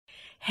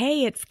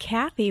Hey, it's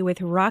Kathy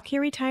with Rock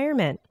Your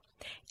Retirement.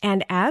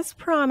 And as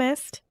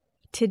promised,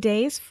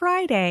 today's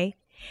Friday,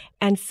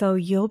 and so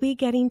you'll be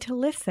getting to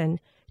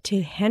listen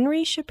to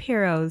Henry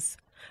Shapiro's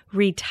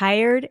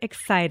Retired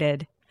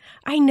Excited.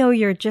 I know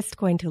you're just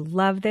going to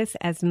love this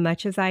as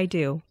much as I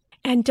do.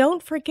 And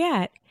don't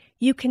forget,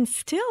 you can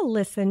still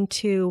listen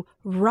to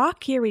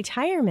Rock Your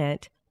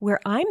Retirement, where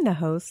I'm the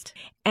host,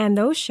 and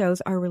those shows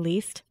are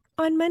released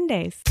on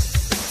Mondays.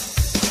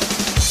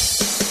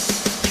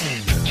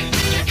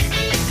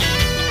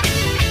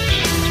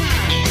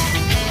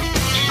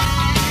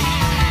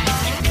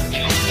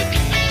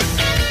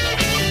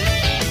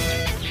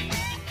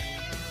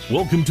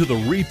 Welcome to the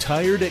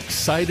Retired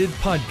Excited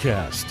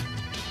podcast.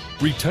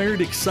 Retired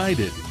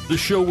Excited, the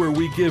show where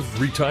we give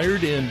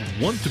retired and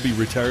want to be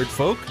retired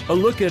folk a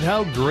look at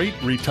how great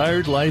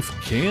retired life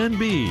can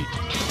be.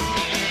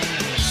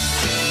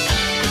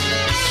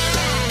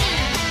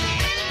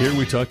 Here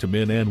we talk to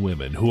men and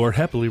women who are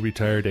happily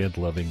retired and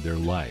loving their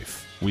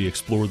life. We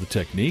explore the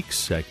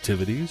techniques,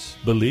 activities,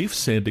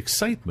 beliefs, and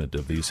excitement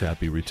of these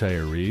happy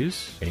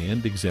retirees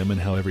and examine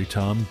how every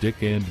Tom,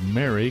 Dick, and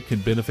Mary can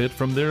benefit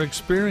from their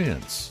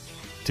experience.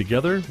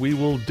 Together, we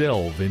will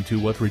delve into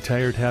what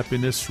retired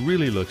happiness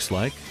really looks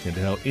like and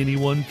how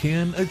anyone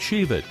can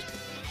achieve it.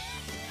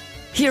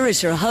 Here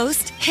is your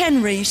host,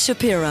 Henry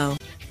Shapiro.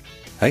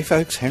 Hey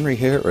folks, Henry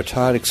here at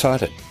Retired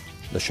Excited,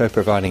 the show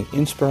providing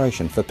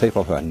inspiration for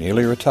people who are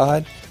nearly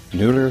retired,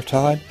 newly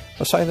retired,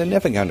 or say they're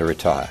never going to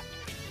retire.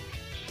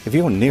 If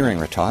you're nearing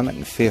retirement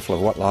and fearful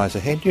of what lies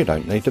ahead, you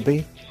don't need to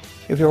be.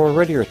 If you're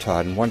already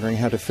retired and wondering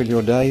how to fill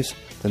your days,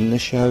 then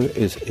this show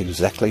is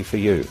exactly for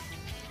you.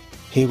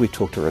 Here we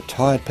talk to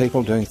retired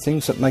people doing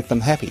things that make them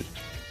happy.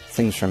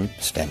 Things from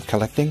stamp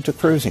collecting to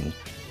cruising,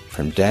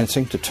 from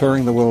dancing to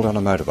touring the world on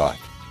a motorbike.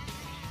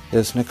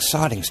 There's an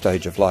exciting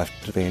stage of life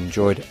to be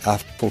enjoyed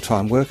after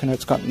full-time work, and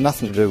it's got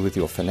nothing to do with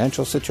your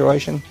financial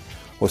situation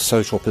or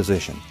social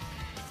position.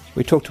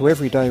 We talk to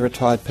everyday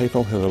retired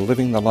people who are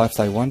living the life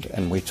they want,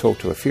 and we talk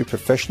to a few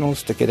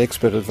professionals to get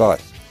expert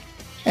advice.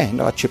 And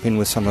I chip in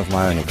with some of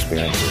my own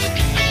experiences.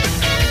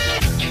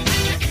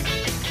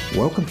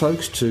 Welcome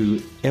folks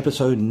to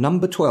episode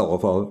number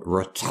 12 of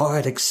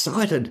Retired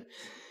Excited.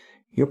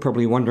 You're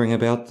probably wondering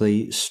about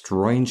the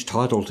strange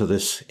title to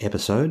this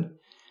episode.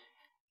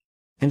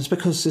 And it's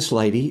because this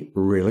lady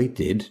really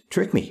did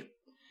trick me.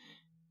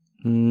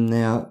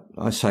 Now,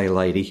 I say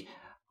lady.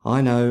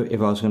 I know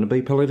if I was going to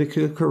be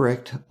politically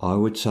correct, I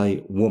would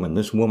say woman.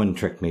 This woman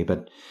tricked me,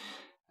 but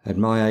at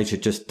my age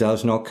it just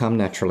does not come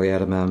naturally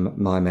out of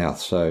my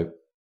mouth. So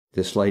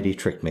this lady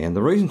tricked me. And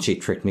the reason she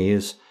tricked me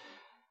is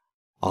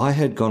I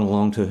had gone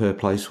along to her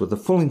place with the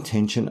full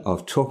intention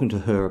of talking to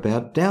her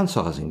about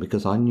downsizing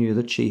because I knew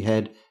that she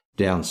had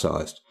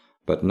downsized.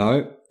 But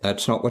no,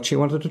 that's not what she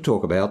wanted to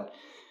talk about.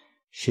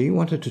 She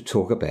wanted to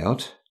talk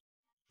about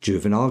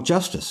juvenile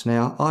justice.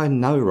 Now, I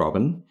know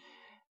Robin,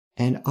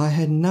 and I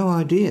had no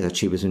idea that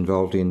she was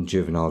involved in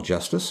juvenile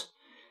justice.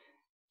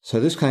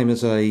 So this came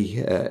as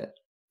a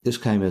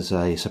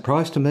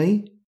surprise to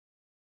me,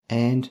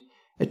 and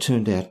it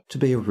turned out to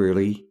be a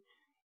really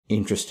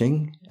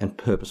interesting and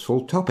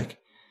purposeful topic.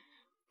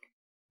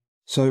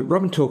 So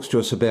Robin talks to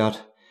us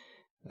about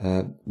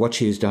what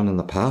she has done in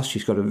the past.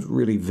 She's got a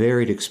really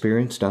varied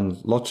experience,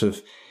 done lots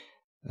of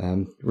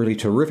really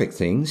terrific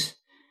things.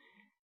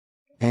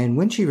 And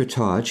when she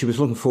retired, she was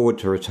looking forward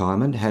to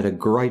retirement, had a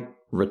great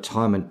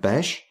retirement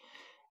bash,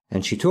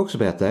 and she talks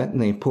about that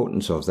and the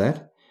importance of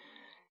that,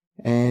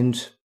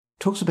 and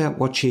talks about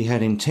what she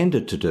had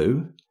intended to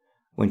do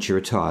when she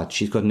retired.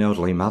 She's got an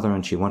elderly mother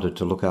and she wanted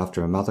to look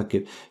after her mother,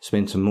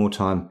 spend some more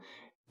time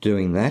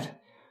doing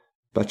that,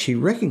 but she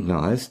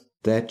recognised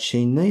that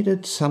she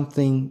needed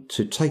something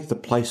to take the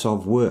place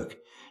of work.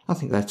 I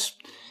think that's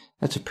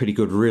a pretty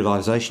good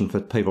realisation for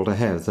people to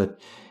have. That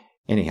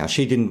anyhow,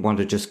 she didn't want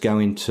to just go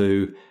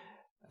into,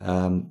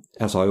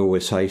 as I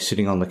always say,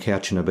 sitting on the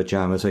couch in her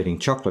pyjamas eating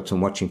chocolates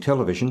and watching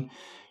television.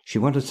 She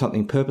wanted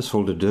something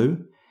purposeful to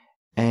do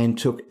and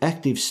took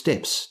active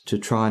steps to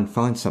try and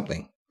find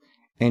something.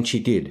 And she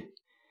did.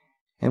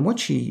 And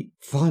what she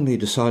finally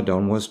decided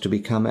on was to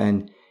become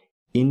an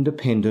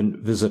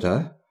independent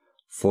visitor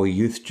for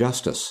youth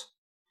justice.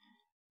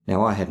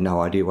 Now, I had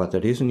no idea what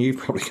that is, and you've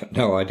probably got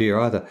no idea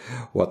either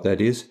what that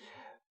is.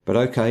 But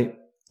okay,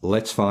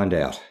 let's find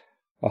out.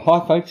 Well,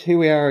 hi folks, here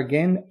we are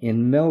again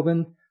in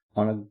Melbourne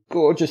on a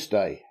gorgeous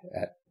day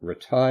at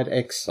Retired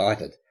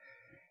Excited.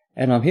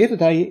 And I'm here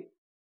today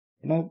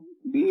in a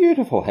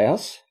beautiful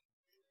house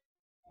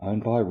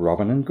owned by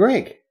Robin and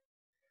Greg.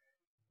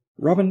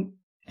 Robin,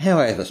 how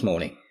are you this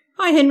morning?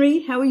 Hi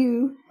Henry, how are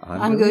you?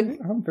 I'm good.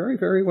 I'm very,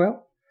 very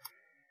well.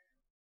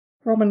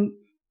 Robin,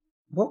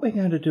 what we're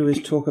going to do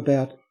is talk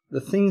about the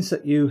things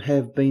that you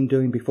have been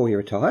doing before you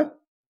retired,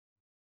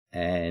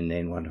 and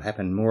then what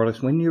happened more or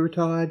less when you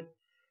retired,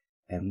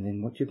 and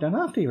then what you've done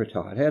after you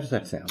retired. How does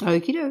that sound?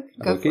 Okie doke.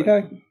 Okie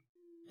doke.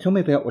 Tell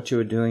me about what you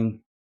were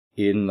doing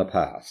in the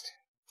past.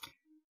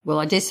 Well,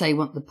 I dare say you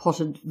want the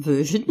potted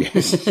version.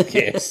 Yes,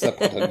 the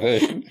potted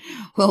version.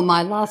 Well,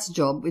 my last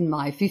job in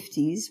my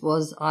 50s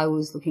was I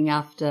was looking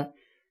after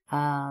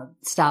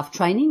staff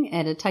training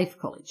at a TAFE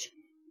college.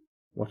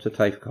 What's a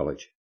TAFE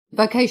college?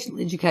 Vocational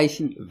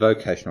education.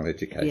 Vocational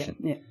education.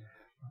 Yeah.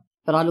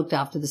 But I looked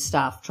after the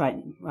staff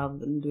training rather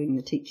than doing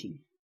the teaching.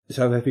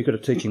 So have you got a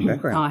teaching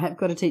background? I have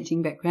got a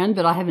teaching background,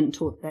 but I haven't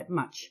taught that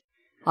much.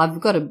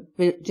 I've got a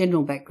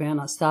general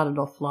background. I started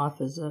off life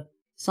as a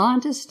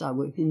scientist. I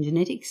worked in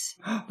genetics,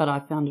 but I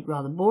found it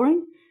rather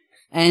boring.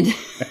 And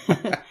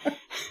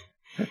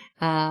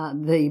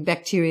the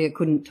bacteria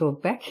couldn't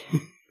talk back.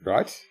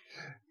 Right.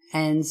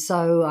 And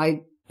so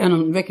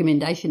on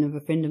recommendation of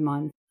a friend of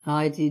mine,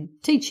 I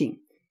did teaching.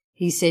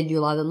 He said,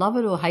 you'll either love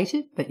it or hate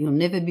it, but you'll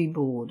never be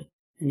bored.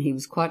 And he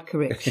was quite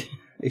correct.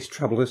 He's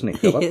trouble, isn't he,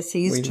 Philip? Yes,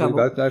 he is trouble.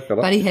 We both know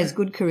Philip. But he has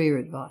good career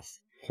advice.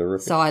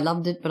 Terrific. So I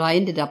loved it, but I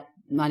ended up,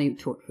 I only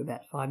taught for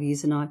about 5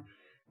 years, and I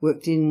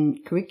worked in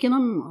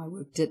curriculum. I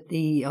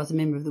was a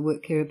member of the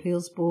Work Care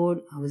Appeals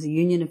Board. I was a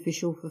union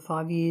official for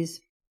 5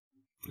 years,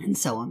 and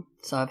so on.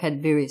 So I've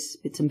had various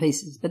bits and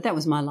pieces, but that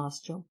was my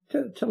last job.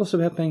 Tell us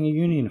about being a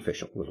union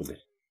official a little bit.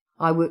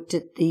 I worked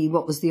at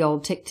what was the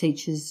old Tech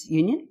Teachers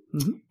Union,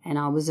 and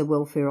I was a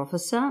welfare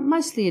officer,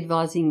 mostly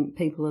advising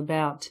people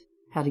about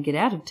how to get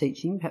out of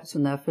teaching, perhaps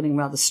when they were feeling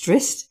rather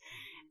stressed.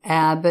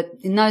 But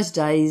in those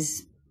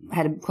days,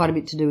 had quite a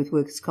bit to do with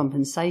workers'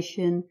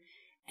 compensation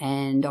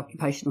and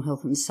occupational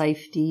health and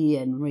safety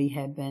and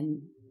rehab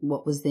and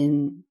what was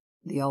then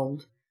the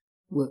old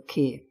work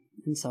care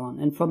and so on.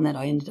 And from that,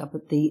 I ended up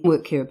at the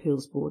Work Care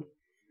Appeals Board,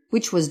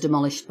 which was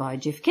demolished by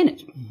Jeff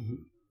Kennett.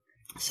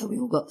 So we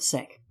all got the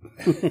sack.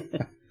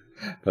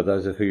 For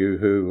those of you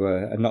who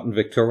are not in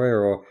Victoria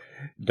or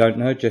don't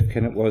know, Jeff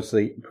Kennett was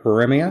the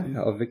Premier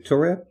of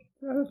Victoria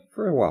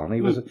for a while. And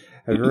he was a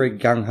very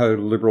gung-ho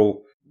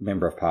Liberal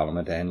Member of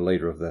Parliament and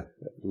leader of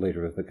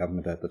the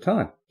government at the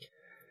time.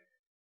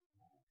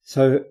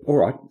 So, all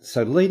right.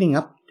 So leading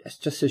up,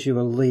 just as you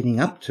were leading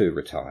up to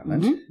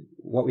retirement,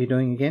 what were you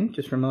doing again?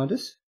 Just remind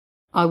us.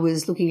 I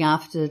was looking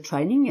after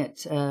training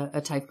at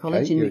a TAFE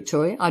college in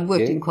Victoria. I'd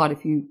worked in quite a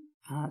few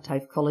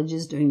TAFE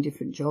colleges doing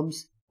different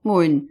jobs,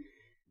 more in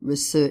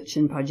research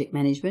and project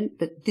management,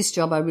 but this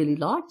job I really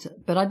liked.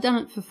 But I'd done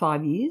it for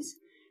 5 years.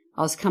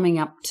 I was coming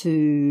up to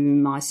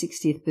my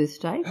 60th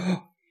birthday,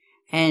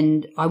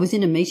 and I was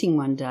in a meeting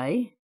one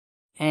day,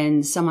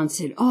 and someone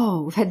said,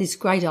 "Oh, we've had this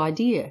great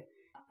idea."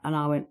 And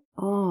I went,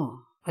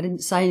 "Oh," I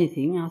didn't say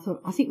anything. And I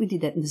thought, I think we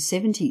did that in the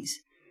 70s.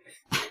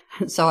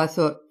 So I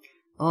thought,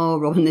 "Oh,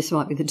 Robin, this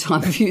might be the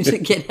time for you to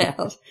get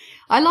out."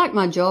 I liked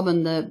my job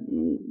and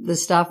the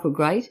staff were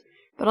great,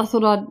 but I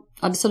thought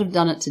I'd sort of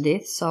done it to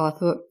death. So I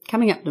thought,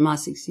 coming up to my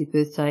 60th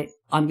birthday,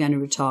 I'm going to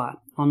retire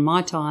on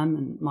my time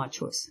and my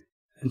choice.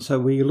 And so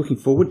were you looking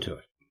forward to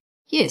it?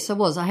 Yes, I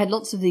was. I had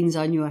lots of things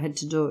I knew I had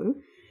to do.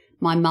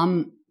 My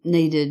mum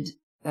needed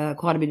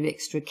quite a bit of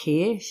extra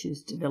care. She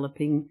was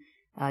developing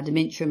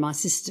dementia. My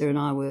sister and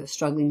I were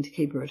struggling to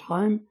keep her at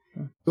home,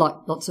 like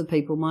lots of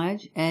people my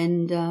age.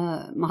 And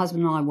my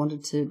husband and I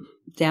wanted to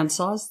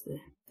downsize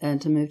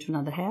and to move to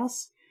another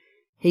house.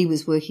 He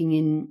was working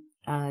in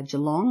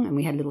Geelong, and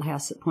we had a little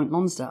house at Point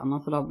Lonsdale, and I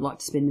thought I would like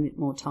to spend a bit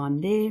more time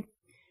there.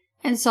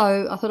 And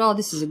so I thought,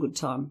 this is a good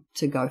time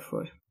to go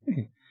for it.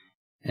 Yeah.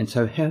 And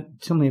so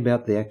tell me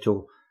about the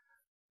actual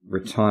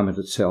retirement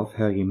itself,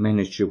 how you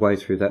managed your way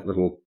through that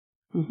little,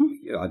 I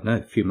don't know,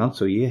 a few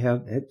months or a year.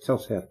 Tell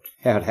us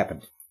how it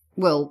happened.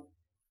 Well,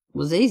 it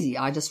was easy.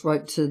 I just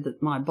wrote to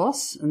my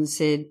boss and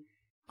said,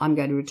 I'm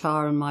going to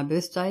retire on my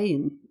birthday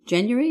in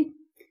January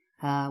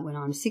when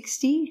I'm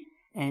 60.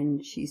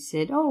 And she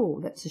said,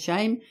 "Oh, that's a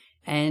shame."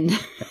 And so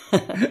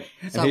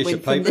and I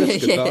went from there.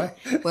 Yeah.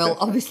 Well,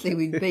 obviously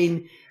we'd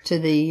been to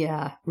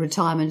the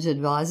retirement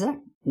advisor,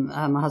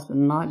 my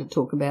husband and I, to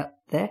talk about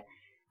that.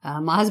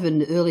 My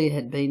husband earlier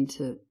had been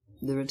to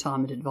the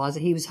retirement advisor.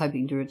 He was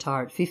hoping to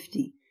retire at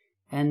 50.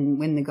 And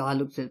when the guy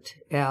looked at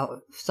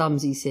our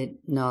sums, he said,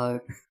 "No,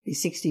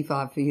 he's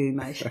 65 for you,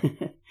 mate."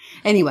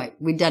 Anyway,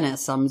 we'd done our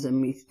sums and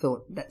we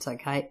thought that's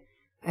okay.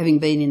 Having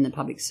been in the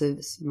public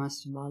service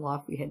most of my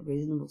life, we had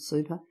reasonable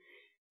super.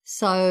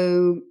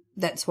 So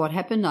that's what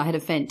happened. I had a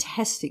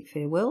fantastic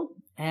farewell,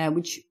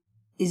 which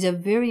is a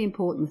very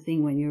important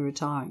thing when you're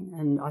retiring.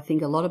 And I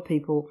think a lot of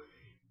people,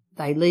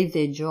 they leave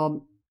their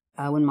job.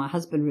 When my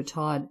husband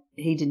retired,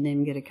 he didn't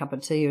even get a cup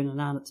of tea and an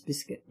Arnott's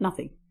biscuit,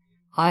 nothing.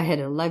 I had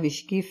a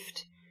lavish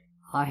gift.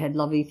 I had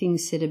lovely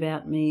things said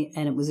about me,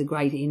 and it was a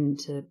great end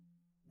to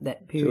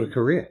that period. To a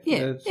career.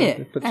 Yeah,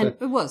 and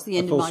it was the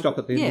end of my... full stop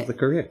at the end of the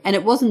career. And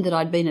it wasn't that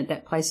I'd been at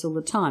that place all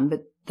the time,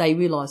 but they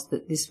realised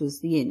that this was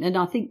the end. And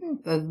I think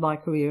of my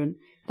career, and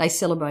they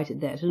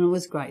celebrated that, and it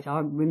was great. I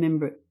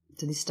remember it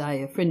to this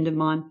day. A friend of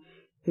mine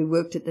who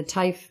worked at the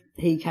TAFE,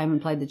 he came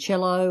and played the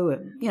cello,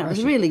 and, it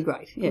was really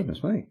great. Yeah.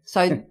 Goodness me.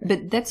 So,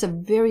 but that's a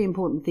very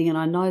important thing, and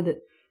I know that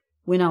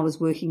when I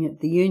was working at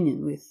the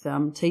union with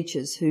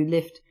teachers who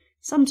left,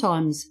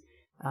 sometimes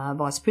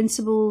vice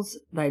principals,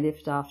 they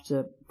left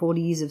after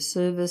 40 years of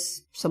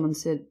service. Someone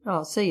said,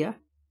 "Oh, see ya."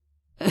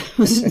 That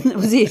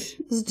was it.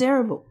 It was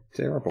terrible.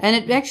 Terrible. And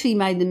it actually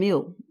made them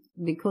ill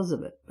because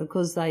of it,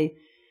 because they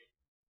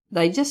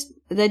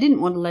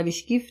didn't want a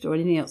lavish gift or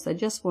anything else. They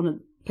just wanted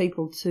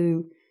people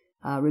to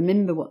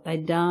remember what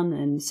they'd done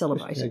and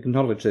celebrate Just it.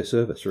 acknowledge their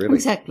service, really.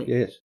 Exactly.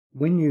 Yes.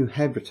 When you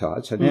had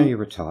retired, so now you're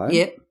retired.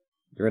 Yep.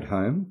 You're at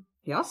home.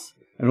 Yes.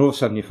 And all of a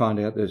sudden you find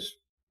out there's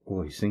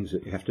all these things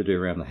that you have to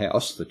do around the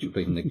house that you've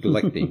been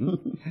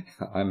neglecting.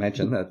 I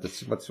imagine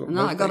that's what's what.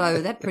 No, I got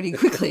over that pretty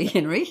quickly,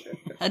 Henry.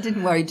 I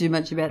didn't worry too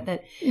much about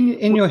that.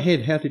 In your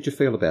head, how did you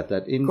feel about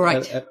that?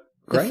 Great.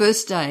 Great. The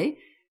first day,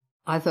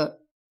 I thought,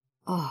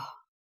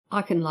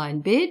 I can lie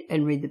in bed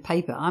and read the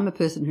paper. I'm a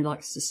person who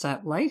likes to stay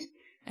up late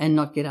and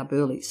not get up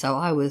early, so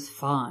I was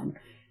fine.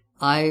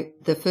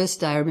 The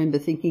first day I remember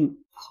thinking,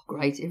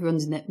 great,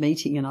 everyone's in that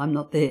meeting and I'm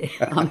not there.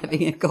 I'm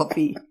having a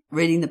coffee,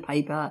 reading the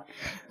paper,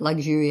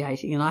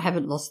 luxuriating, and I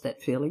haven't lost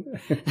that feeling.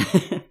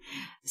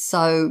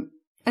 So,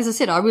 as I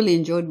said, I really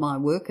enjoyed my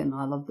work and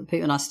I love the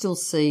people, and I still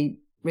see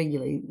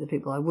regularly the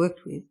people I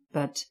worked with,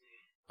 but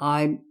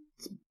I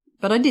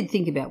did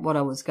think about what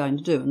I was going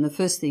to do, and the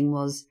first thing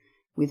was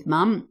with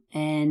Mum,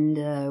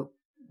 and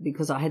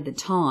because I had the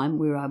time,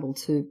 we were able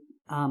to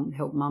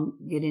help Mum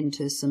get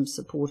into some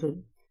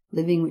supported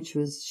living, which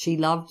she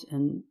loved,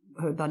 and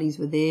her buddies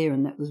were there,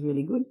 and that was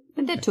really good.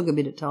 But that took a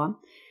bit of time.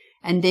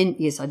 And then,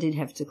 yes, I did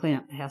have to clean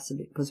up the house a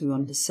bit because we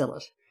wanted to sell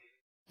it.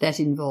 That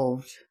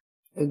involved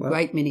a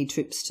great many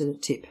trips to the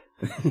tip.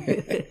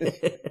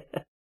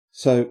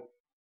 So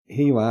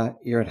here you are,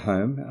 you're at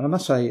home. And I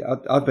must say,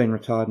 I've been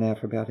retired now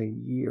for about a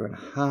year and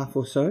a half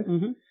or so.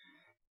 Mm-hmm.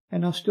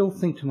 And I still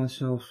think to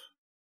myself,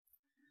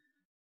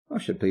 I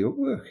should be at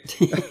work.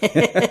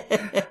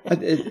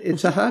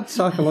 It's a hard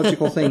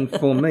psychological thing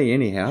for me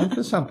anyhow,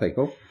 for some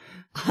people.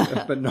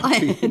 But not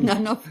for you. No,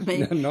 not for me.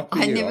 No, not for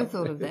I you. never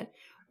thought of that.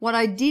 What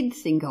I did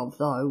think of,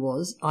 though,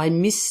 was I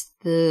missed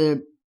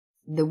the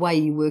way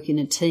you work in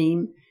a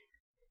team,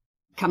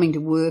 coming to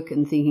work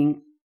and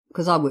thinking,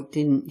 because I worked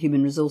in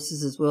human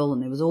resources as well,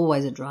 and there was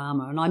always a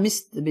drama, and I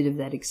missed a bit of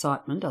that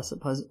excitement, I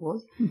suppose it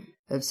was,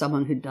 of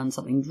someone who'd done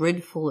something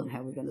dreadful and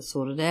how we're going to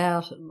sort it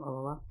out and blah,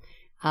 blah, blah.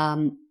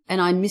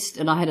 And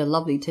I had a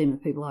lovely team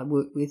of people I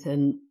worked with,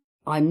 and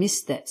I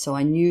missed that, so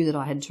I knew that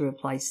I had to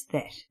replace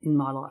that in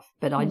my life.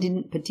 But I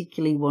didn't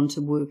particularly want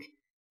to work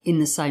in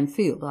the same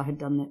field. I had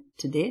done that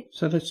to death.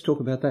 So let's talk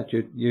about that.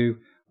 You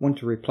want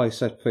to replace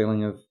that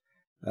feeling of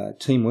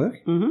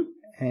teamwork. Mm-hmm.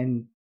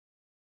 And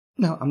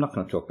no, I'm not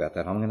going to talk about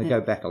that. I'm going to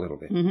go back a little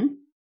bit. Mm-hmm.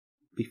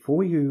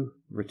 Before you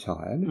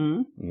retired,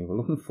 you were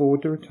looking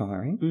forward to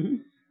retiring. Mm-hmm.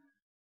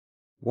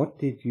 What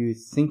did you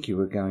think you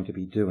were going to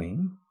be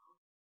doing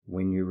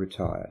when you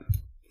retired?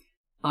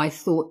 I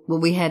thought, well,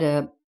 we have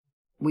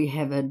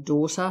a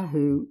daughter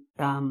who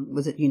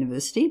was at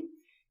university,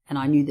 and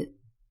I knew that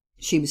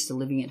she was still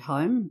living at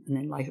home, and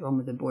then later on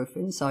with her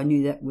boyfriend, so I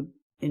knew that would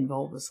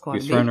involve us quite a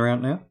bit. You're thrown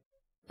around now?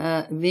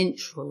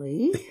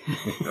 Eventually.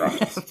 Right.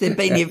 They've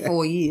been here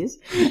 4 years.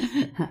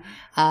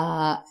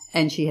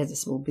 And she has a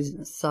small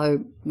business,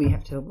 so we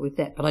have to help with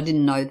that. But I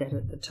didn't know that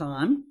at the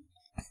time.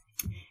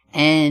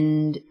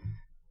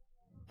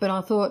 But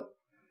I thought,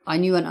 I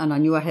knew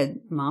I had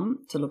Mum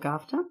to look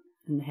after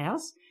in the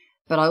house,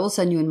 but I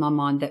also knew in my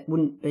mind that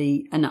wouldn't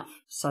be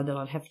enough, so that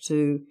I'd have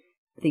to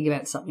think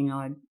about something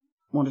I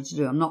wanted to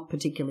do. I'm not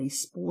particularly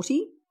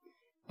sporty,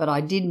 but I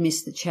did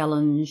miss the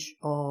challenge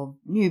of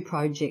new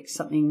projects,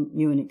 something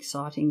new and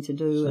exciting to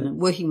do, and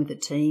working with a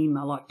team.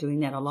 I like doing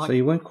that. So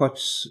you weren't quite,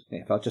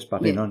 if I just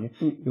butt in on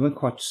you, you weren't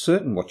quite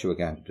certain what you were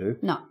going to do.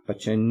 No.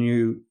 But you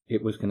knew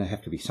it was going to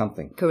have to be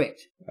something.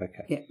 Correct.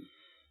 Okay. Yeah.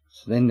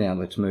 So then now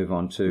let's move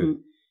on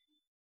to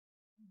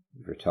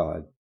you've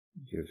retired.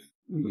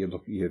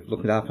 You've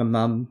looked after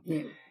Mum.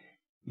 Yeah.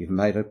 You've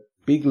made a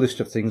big list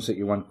of things that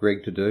you want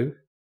Greg to do.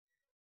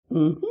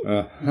 Mm-hmm.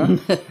 Uh-huh.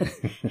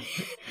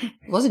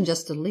 It wasn't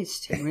just a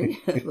list, Henry.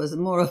 It was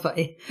more of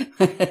a...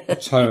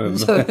 It's home.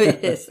 So,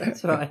 yes,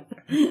 that's right.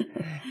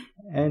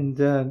 And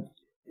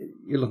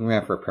you're looking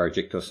around for a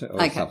project or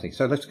something.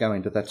 So let's go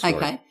into that story.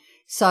 Okay.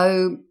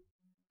 So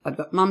I've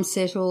got Mum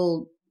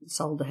settled,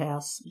 sold the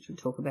house, which we'll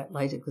talk about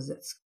later because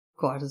that's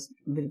quite a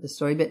bit of a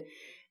story. But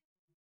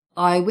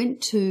I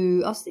was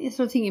sort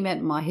of thinking about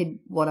in my head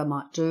what I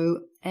might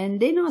do, and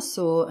then I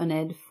saw an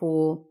ad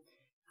for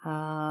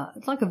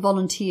like a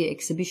volunteer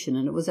exhibition,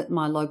 and it was at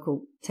my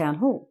local town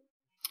hall.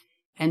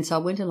 And so I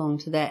went along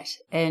to that,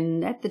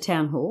 and at the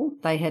town hall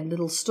they had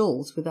little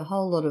stalls with a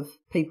whole lot of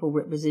people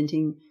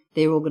representing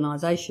their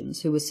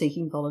organisations who were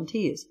seeking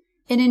volunteers,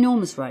 an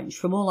enormous range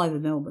from all over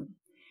Melbourne.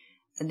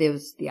 There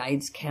was the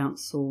AIDS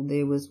Council,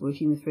 there was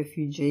working with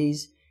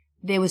refugees,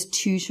 there was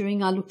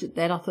tutoring. I looked at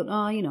that, I thought,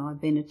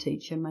 I've been a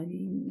teacher,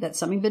 maybe that's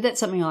something, but that's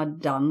something I'd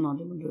done, I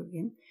didn't want to do it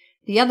again.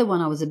 The other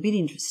one I was a bit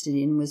interested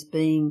in was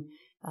being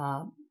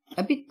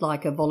a bit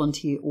like a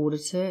volunteer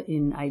auditor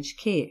in aged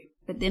care.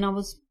 But then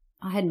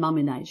I had Mum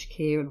in aged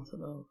care, and I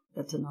thought,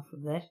 that's enough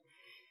of that.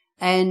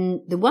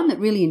 And the one that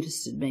really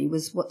interested me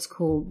was what's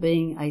called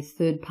being a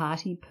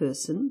third-party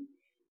person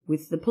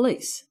with the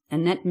police.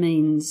 And that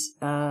means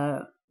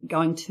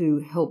going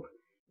to help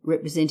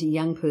represent a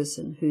young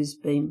person who's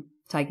been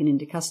taken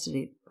into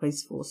custody at the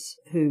police force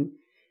who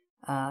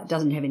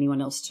doesn't have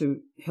anyone else to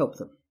help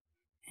them,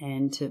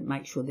 and to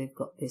make sure they've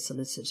got their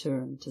solicitor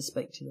and to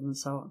speak to them and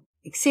so on.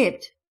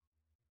 Except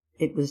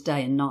it was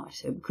day and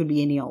night. It could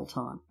be any old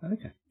time.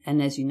 Okay.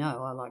 And as you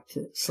know, I like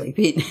to sleep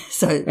in.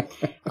 So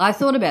I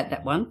thought about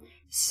that one.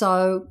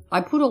 So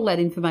I put all that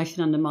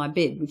information under my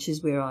bed, which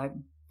is where I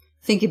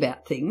think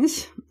about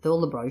things,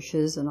 all the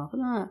brochures, and I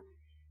thought,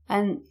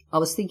 And I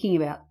was thinking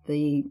about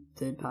the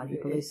third-party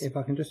police. If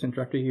I can just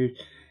interrupt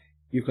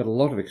you've got a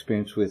lot of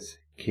experience with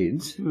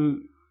kids,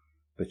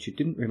 but you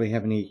didn't really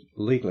have any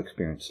legal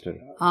experience to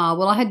it.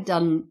 Well, I did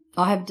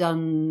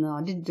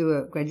do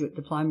a graduate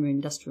diploma in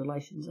industrial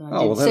relations. And I did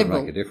that'll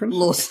several make a difference.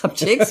 law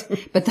subjects,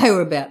 but they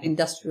were about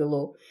industrial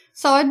law.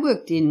 So I'd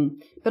worked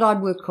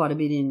quite a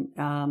bit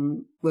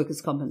in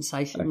workers'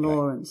 compensation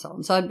law and so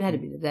on. So I'd had a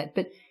bit of that.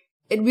 But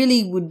it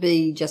really would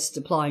be just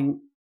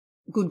applying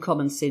good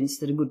common sense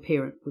that a good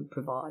parent would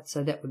provide.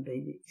 So that would be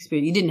the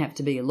experience. You didn't have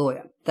to be a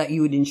lawyer, that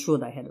you would ensure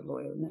they had a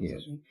lawyer and that sort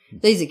of thing.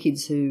 These are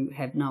kids who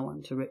have no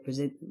one to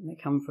represent them. They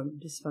come from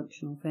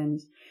dysfunctional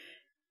families.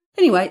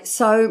 Anyway,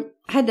 so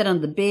I had that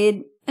under the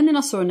bed, and then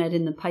I saw an ad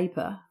in the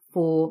paper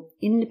for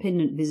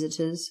independent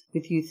visitors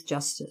with youth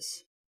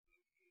justice.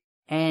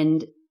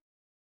 And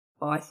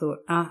I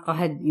thought, I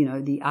had,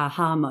 the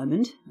aha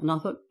moment, and I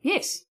thought,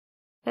 yes,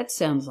 that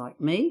sounds like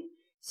me.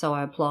 So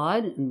I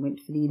applied and went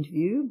for the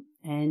interview,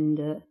 and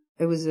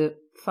it was a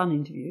fun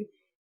interview,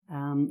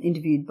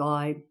 interviewed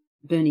by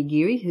Bernie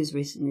Geary, who's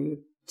recently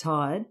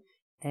retired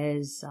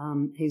as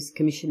he's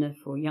Commissioner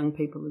for Young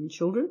People and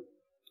Children.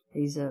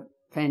 He's a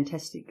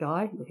fantastic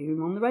guy. You'll hear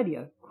him on the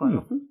radio quite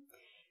often.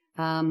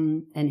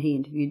 And he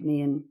interviewed me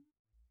and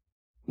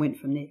went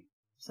from there.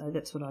 So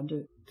that's what I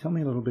do. Tell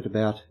me a little bit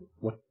about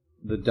what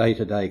the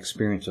day-to-day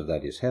experience of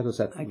that is. How does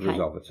that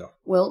resolve itself?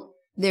 Well,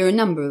 there are a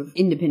number of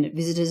independent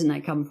visitors, and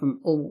they come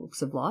from all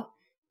walks of life.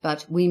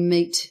 But we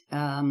meet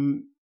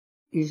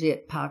usually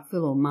at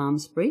Parkville or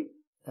Malmesbury,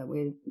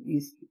 where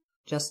youth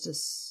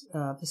justice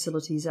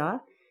facilities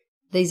are.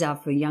 These are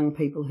for young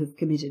people who've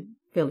committed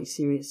fairly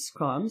serious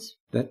crimes.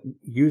 That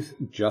youth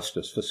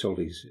justice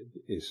facilities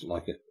is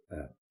like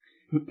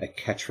a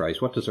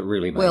catchphrase. What does it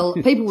really mean? Well,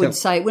 people would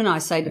say, when I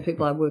say to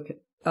people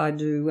I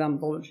do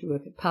voluntary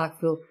work at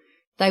Parkville,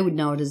 they would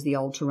know it as the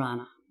old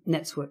Tirana. And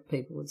that's what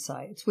people would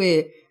say. It's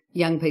where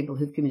young people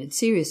who've committed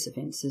serious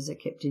offences are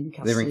kept in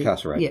custody. They're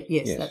incarcerated.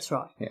 Yes, that's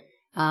right. Yeah.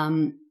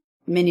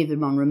 Many of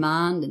them on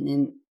remand, and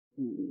then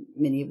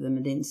many of them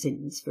are then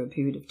sentenced for a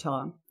period of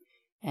time.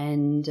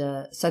 And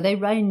so they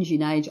range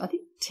in age. I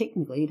think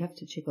technically, you'd have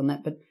to check on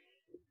that, but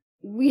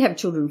we have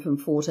children from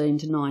 14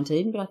 to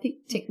 19, but I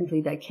think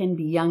technically they can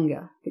be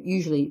younger. But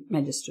usually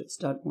magistrates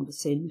don't want to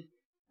send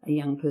a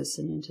young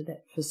person into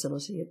that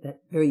facility at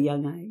that very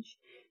young age.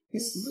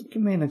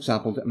 Give me an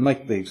example.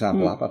 Make the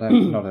example up.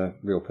 I'm not a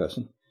real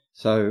person.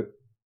 So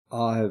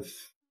I've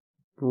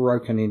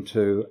broken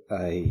into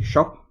a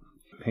shop,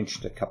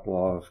 pinched a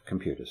couple of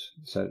computers.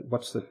 So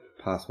what's the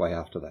pathway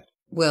after that?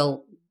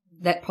 Well,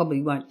 that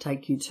probably won't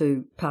take you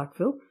to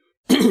Parkville.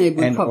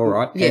 All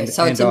right. Yeah,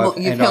 so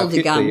you've held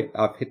a gun.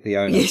 I've hit the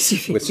owner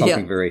with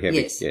something very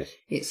heavy.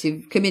 Yes,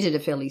 you've committed a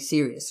fairly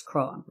serious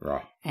crime.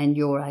 Right. And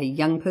you're a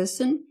young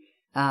person.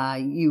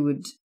 You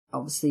would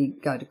obviously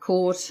go to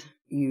court.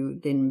 You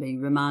would then be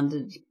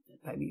remanded,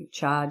 maybe you're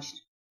charged,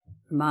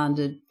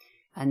 remanded,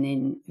 and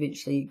then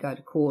eventually go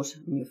to court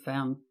and you're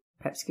found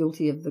perhaps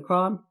guilty of the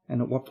crime.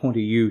 And at what point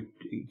are you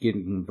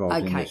getting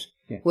involved in this?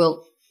 Yeah.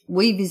 Well,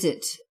 we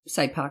visit,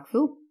 say,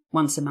 Parkville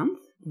once a month,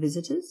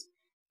 visitors,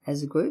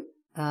 as a group,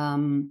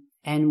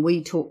 and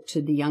we talk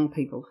to the young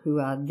people who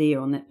are there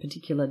on that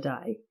particular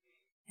day.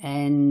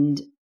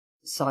 And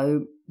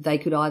so they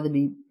could either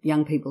be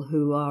young people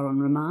who are on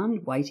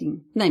remand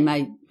waiting. They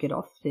may get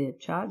off their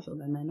charge or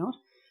they may not,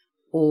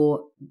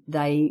 or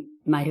they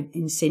may have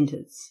been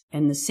sentenced.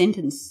 And the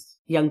sentenced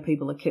young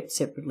people are kept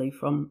separately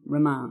from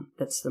remand.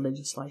 That's the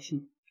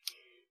legislation.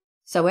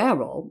 So our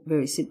role,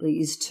 very simply,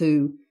 is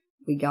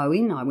we go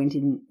in. I went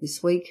in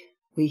this week.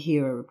 We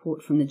hear a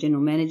report from the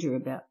general manager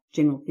about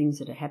general things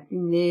that are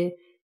happening there,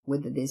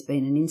 whether there's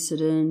been an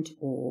incident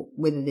or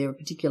whether there are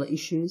particular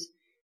issues.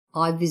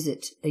 I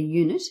visit a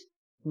unit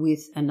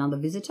with another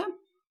visitor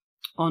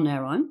on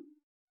our own.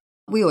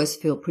 We always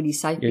feel pretty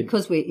safe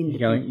because we're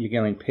independent. You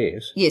go in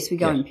pairs? Yes, we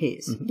go in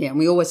pairs. Mm-hmm. Yeah, and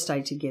we always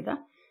stay together.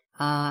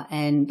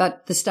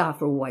 But the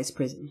staff are always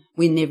present.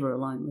 We're never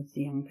alone with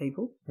the young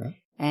people. Right.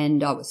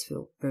 And I always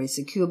feel very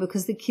secure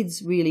because the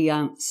kids really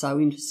aren't so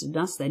interested in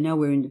us. They know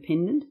we're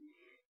independent.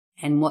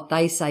 And what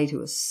they say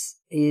to us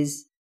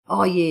is,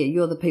 oh, yeah,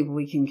 you're the people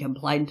we can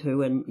complain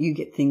to and you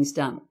get things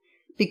done.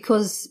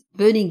 Because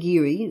Bernie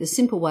Geary, the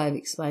simple way of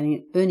explaining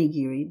it, Bernie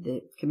Geary,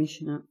 the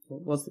commissioner, or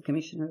was the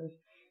commissioner of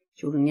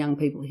children and young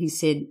people, he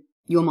said,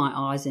 you're my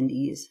eyes and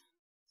ears.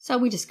 So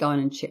we just go in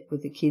and check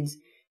with the kids.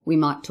 We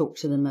might talk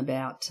to them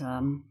about,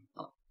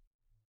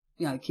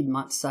 a kid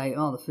might say,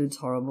 oh, the food's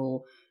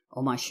horrible,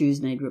 or my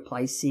shoes need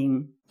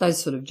replacing,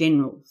 those sort of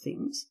general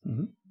things.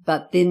 Mm-hmm.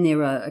 But then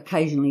there are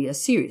occasionally a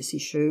serious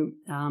issue.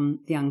 The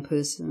young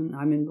person,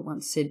 I remember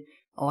once said,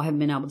 oh, I haven't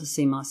been able to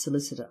see my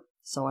solicitor.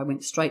 So I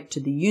went straight to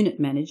the unit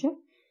manager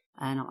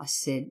and I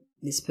said,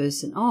 this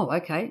person, oh,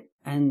 okay.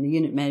 And the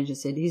unit manager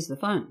said, here's the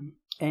phone,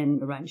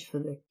 and arranged for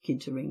the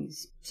kid to ring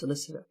his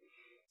solicitor.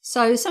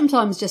 So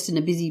sometimes just in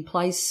a busy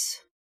place,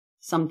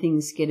 some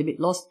things get a bit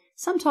lost.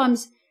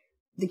 Sometimes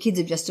the kids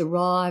have just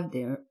arrived,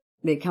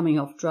 they're coming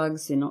off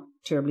drugs, they're not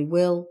terribly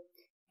well,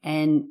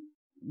 and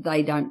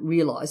they don't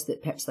realise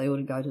that perhaps they ought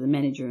to go to the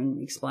manager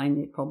and explain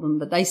their problem,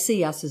 but they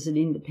see us as an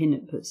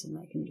independent person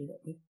they can do that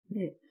with.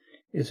 Yeah.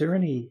 Is there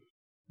any,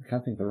 I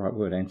can't think of the right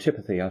word,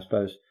 antipathy, I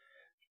suppose,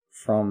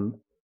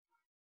 from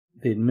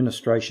the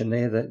administration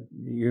there that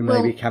you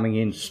may be coming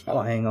in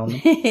spying on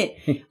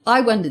them?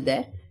 I wondered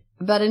that,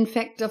 but in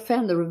fact I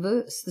found the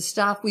reverse. The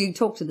staff, we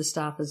talked to the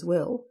staff as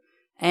well,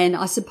 and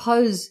I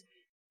suppose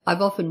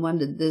I've often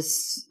wondered the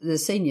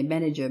senior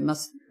manager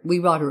we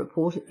write a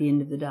report at the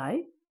end of the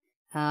day,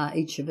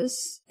 each of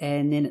us,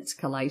 and then it's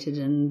collated,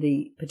 and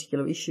the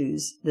particular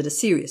issues that are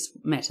serious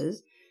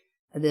matters,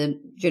 the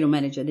general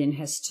manager then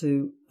has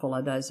to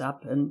follow those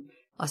up, and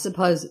I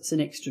suppose it's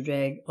an extra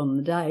drag on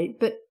the day,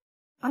 but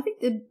I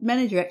think the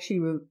manager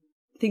actually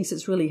thinks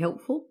it's really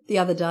helpful. The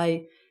other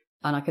day,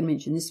 and I can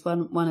mention this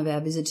one of our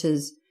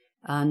visitors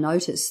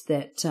noticed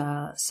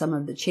that some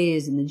of the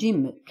chairs in the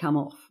gym had come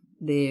off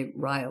their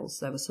rails.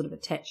 They were sort of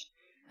attached,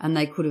 and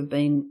they could have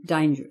been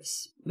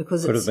dangerous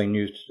because could have been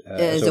used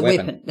as a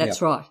weapon.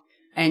 That's right.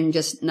 And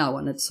just no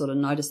one had sort of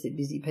noticed they're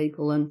busy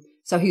people, and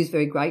so he was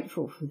very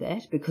grateful for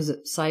that because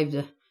it saved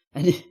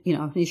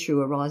an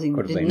issue arising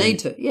that didn't need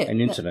to. Yeah,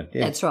 an incident.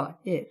 That's right.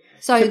 Yeah.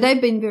 So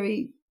they've been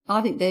very.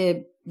 I think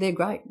they're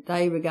great.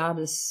 They regard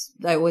us.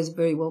 They're always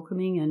very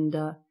welcoming, and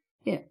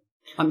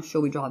I'm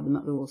sure we drive them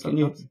up the wall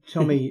sometimes. Can you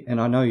tell me?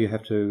 And I know you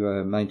have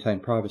to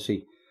maintain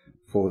privacy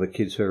for the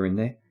kids who are in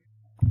there.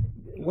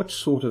 What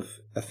sort of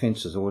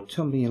offences, or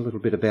tell me a little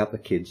bit about the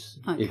kids,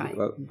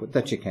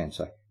 that you can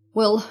say.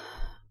 Well,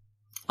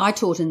 I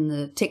taught in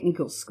the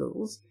technical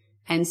schools,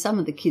 and some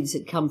of the kids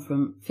had come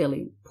from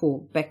fairly poor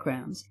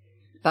backgrounds.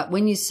 But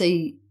when you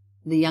see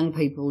the young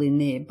people in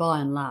there, by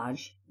and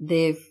large,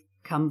 they've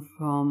come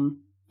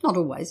from, not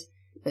always,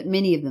 but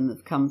many of them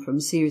have come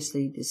from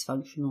seriously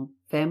dysfunctional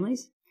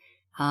families.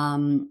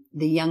 The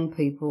young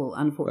people,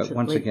 unfortunately... But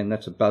once again,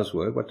 that's a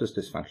buzzword. What does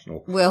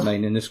dysfunctional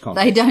mean in this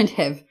context? They don't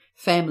have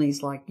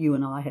families like you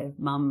and I have,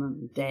 mum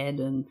and dad,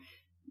 and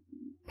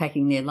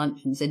packing their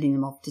lunch and sending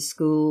them off to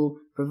school,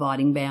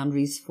 providing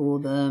boundaries for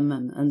them,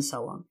 and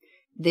so on.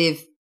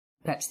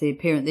 Perhaps their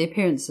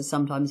parents are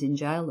sometimes in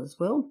jail as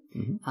well.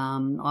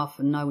 Mm-hmm. I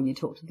often know when you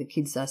talk to the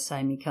kids, they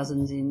say my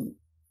cousin's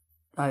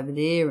over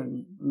there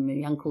and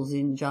my uncle's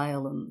in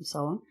jail and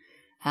so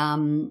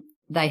on.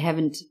 They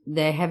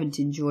haven't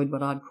enjoyed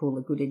what I'd call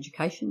a good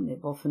education.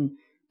 They've often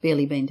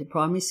barely been to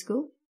primary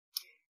school.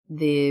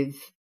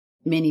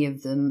 Many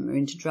of them are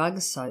into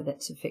drugs, so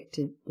that's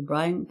affected the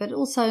brain, but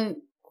also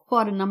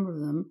quite a number of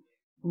them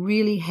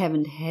really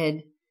haven't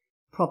had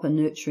proper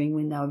nurturing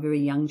when they were very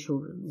young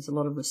children. There's a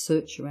lot of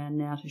research around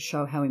now to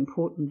show how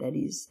important that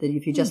is, that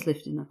if you're just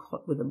left in a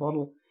cot with a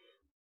bottle,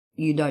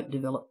 you don't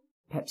develop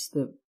perhaps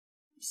the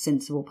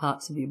sensible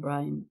parts of your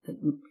brain that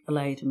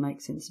allow you to make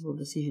sensible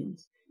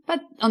decisions. But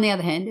on the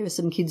other hand, there are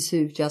some kids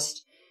who've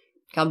just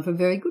come from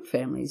very good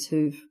families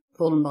who've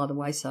fallen by the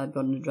wayside,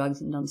 got into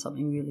drugs and done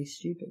something really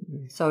stupid.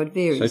 So it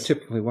varies. So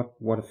typically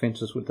what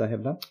offences would they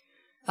have done?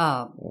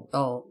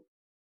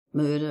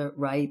 Murder,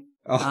 rape.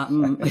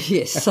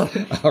 Yes. So,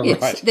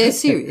 yes, right. They're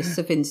serious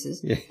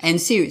offences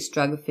and serious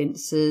drug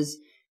offences,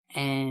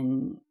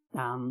 and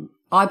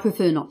I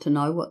prefer not to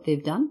know what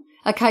they've done.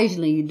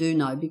 Occasionally you do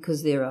know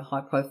because they're a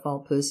high-profile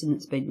person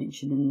that's been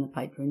mentioned in the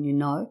paper and you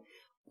know,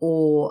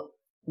 or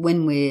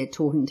when we're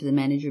talking to the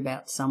manager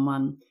about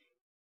someone,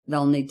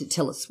 they'll need to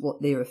tell us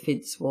what their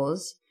offence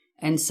was,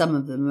 and some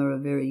of them are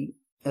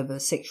of a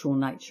sexual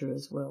nature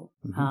as well.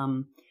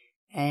 Mm-hmm.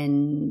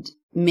 And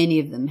many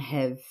of them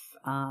have,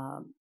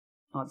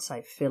 I'd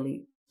say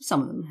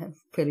some of them have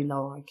fairly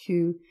low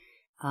IQ.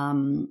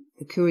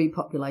 The Koori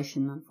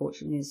population,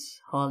 unfortunately, is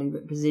highly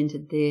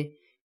represented there.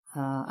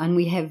 And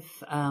we have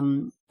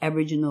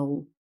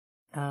Aboriginal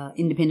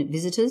independent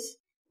visitors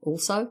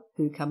also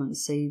who come and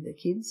see the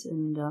kids.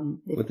 And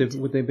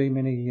would there be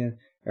many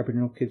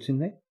Aboriginal kids in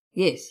there?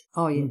 Yes.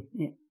 Oh, yeah.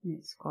 Yeah.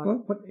 It's quite.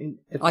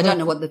 I don't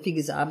know what the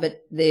figures are,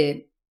 but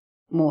they're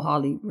more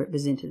highly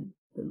represented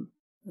than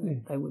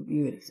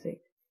you would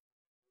expect.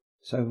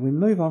 So we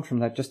move on from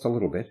that just a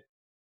little bit.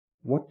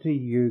 What do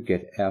you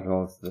get out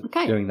of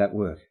doing that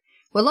work?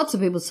 Well, lots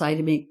of people say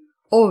to me,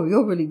 "Oh,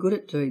 you're really good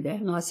at doing that,"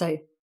 and I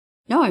say,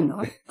 "No, I'm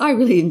not. I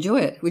really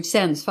enjoy it," which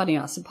sounds funny,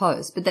 I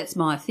suppose, but that's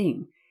my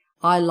thing.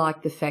 I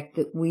like the fact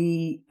that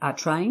we are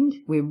trained.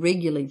 We're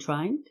regularly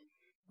trained.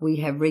 We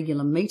have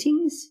regular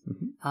meetings.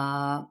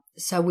 Mm-hmm.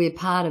 So we're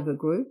part of a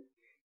group.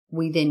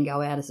 We then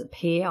go out as a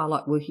pair. I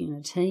like working in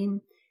a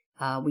team.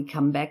 We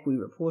come back, we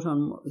report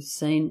on what we've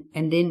seen,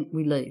 and then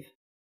we leave.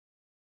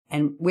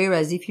 And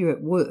whereas if you're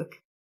at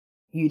work,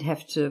 you'd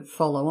have to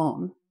follow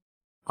on.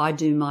 I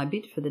do my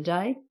bit for the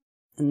day,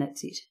 and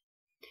that's it.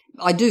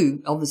 I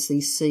do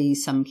obviously see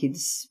some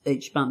kids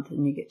each month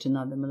and you get to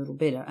know them a little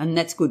better, and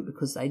that's good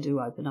because they do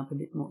open up a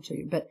bit more to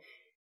you. But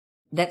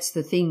that's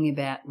the thing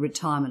about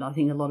retirement. I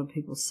think a lot of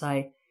people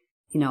say,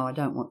 I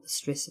don't want the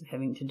stress of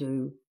having to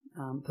do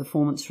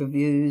performance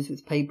reviews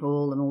with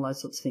people and all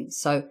those sorts of things.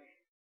 So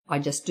I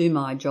just do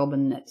my job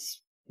and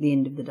that's the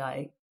end of the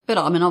day. But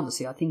I mean,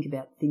 obviously I think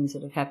about things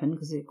that have happened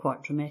because they're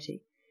quite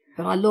traumatic.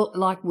 But I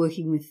like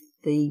working with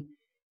the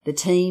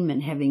team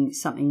and having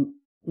something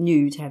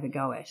new to have a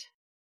go at.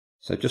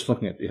 So just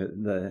looking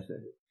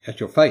at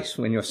your face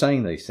when you're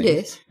saying these things,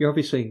 yes, you're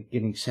obviously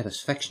getting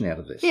satisfaction out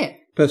of this. Yeah.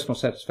 Personal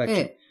satisfaction.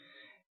 Yeah.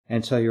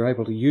 And so you're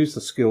able to use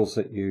the skills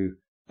that you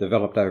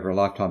developed over a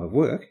lifetime of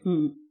work.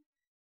 Mm.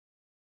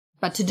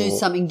 But to do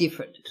something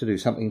different. To do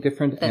something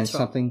different. That's and right.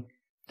 something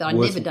that I'd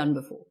never done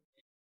before.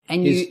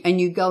 And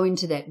you go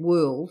into that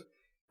world.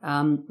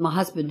 My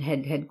husband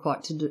had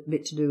quite a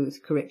bit to do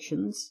with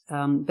corrections,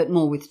 but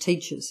more with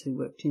teachers who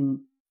worked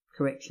in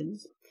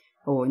corrections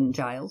or in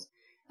jails.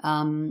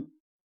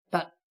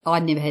 But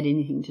I'd never had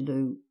anything to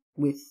do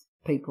with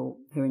people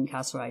who are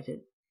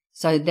incarcerated.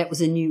 So that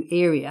was a new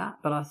area,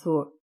 but I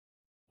thought,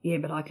 yeah,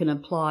 but I can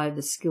apply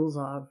the skills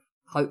I've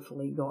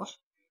hopefully got,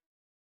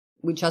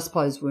 which I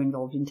suppose were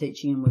involved in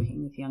teaching and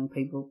working with young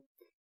people.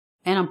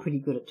 And I'm pretty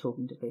good at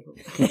talking to people.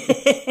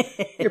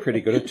 You're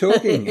pretty good at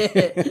talking.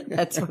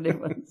 That's what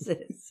everyone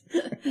says.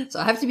 So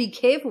I have to be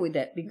careful with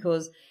that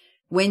because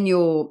when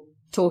you're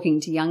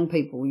talking to young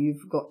people,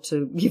 you've got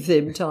to give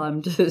them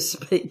time to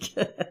speak.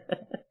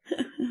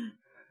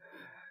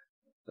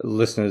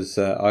 Listeners,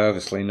 I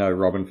obviously know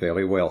Robin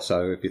fairly well,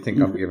 so if you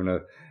think I'm giving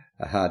her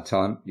a hard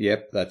time,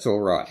 yep, that's all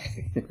right.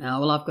 Oh,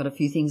 well, I've got a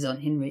few things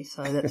on Henry,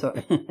 so that's all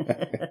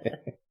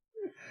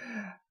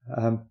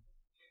right.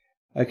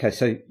 Okay,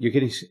 so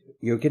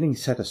you're getting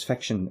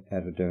satisfaction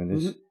out of doing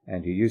this,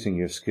 and you're using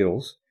your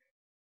skills.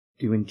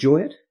 Do you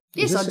enjoy it?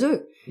 Yes, I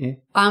do. Yeah.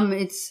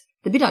 It's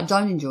the bit I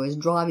don't enjoy is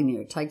driving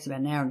there. It takes about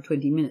an hour and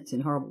 20 minutes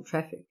in horrible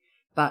traffic.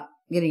 But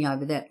getting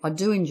over that, I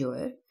do enjoy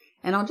it.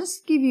 And I'll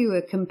just give you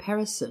a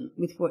comparison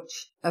with what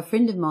a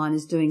friend of mine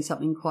is doing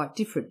something quite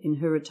different in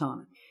her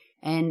retirement.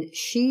 And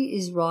she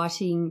is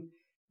writing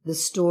the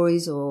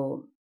stories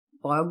or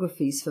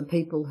biographies for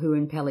people who are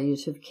in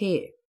palliative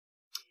care.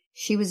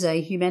 She was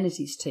a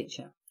humanities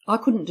teacher. I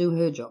couldn't do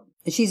her job.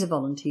 She's a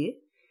volunteer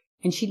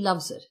and she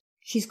loves it.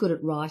 She's good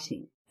at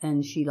writing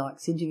and she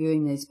likes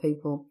interviewing these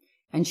people.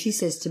 And she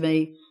says to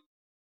me,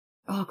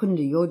 oh, I couldn't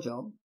do your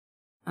job.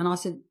 And I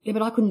said, yeah,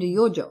 but I couldn't do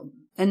your job.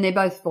 And they're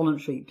both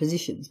voluntary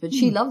positions, but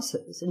she loves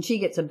hers and she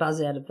gets a buzz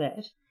out of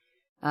that.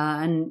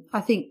 And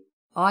I think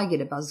I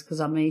get a buzz because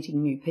I'm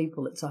meeting new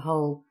people. It's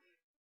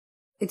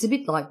a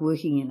bit like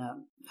working in a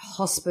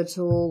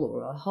hospital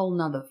or a whole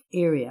nother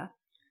area.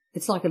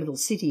 It's like a little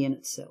city in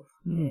itself.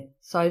 Yeah.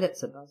 So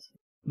that's a buzz.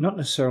 Not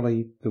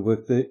necessarily the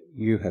work that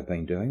you have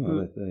been doing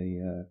or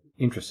the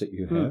interest that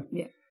you have.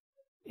 Yeah.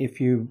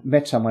 If you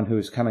met someone who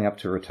is coming up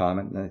to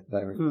retirement and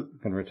they're going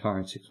to retire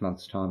in 6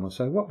 months' time or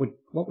so, what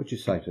would you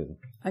say to them?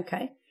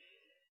 Okay.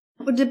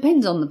 Well, it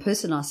depends on the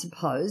person, I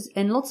suppose.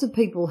 And lots of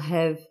people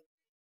have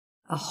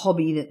a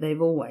hobby that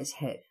they've always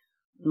had.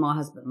 My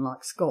husband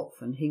likes golf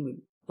and he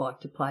would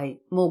like to play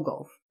more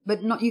golf.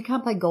 But you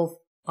can't play golf.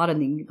 I don't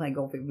think you can play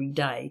golf every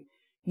day.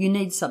 You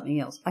need something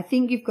else. I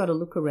think you've got to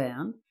look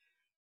around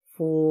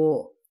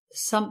for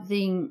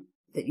something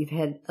that you've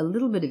had a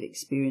little bit of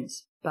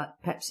experience, but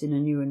perhaps in a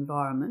new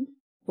environment,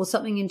 or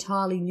something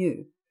entirely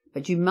new.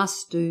 But you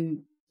must do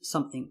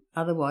something.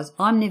 Otherwise,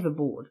 I'm never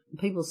bored.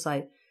 People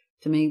say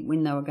to me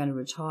when they were going to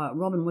retire,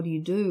 Robin, what do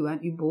you do?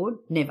 Aren't you bored?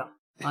 Never.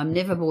 I'm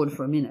never bored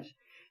for a minute.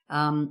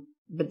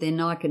 But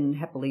then I can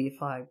happily,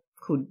 if I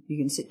could, you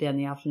can sit down in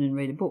the afternoon and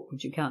read a book,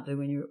 which you can't do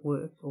when you're at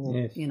work,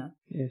 or,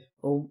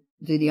 or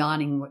do the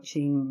ironing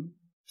watching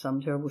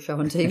some terrible show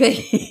on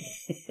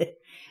TV.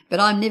 But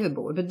I'm never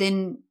bored. But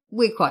then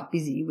we're quite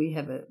busy. We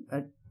have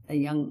a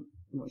young,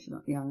 well, she's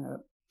not young,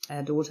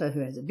 our daughter who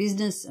has a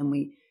business, and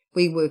we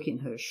work in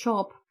her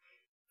shop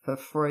for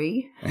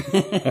free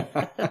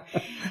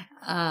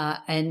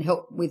and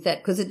help with that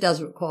because it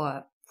does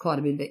require quite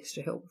a bit of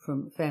extra help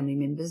from family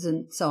members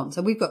and so on.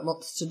 So we've got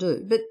lots to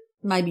do, but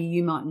maybe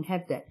you mightn't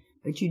have that.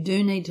 But you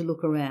do need to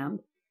look around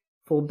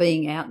for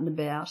being out and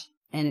about,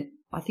 and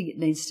I think it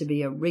needs to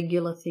be a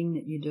regular thing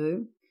that you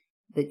do,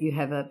 that you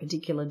have a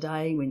particular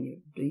day when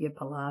you do your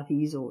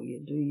Pilates or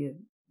you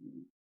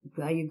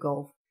play your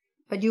golf.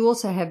 But you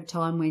also have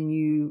time when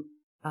you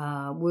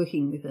are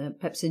working with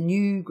perhaps a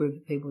new group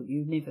of people that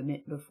you've never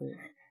met before.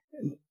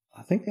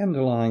 I think the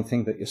underlying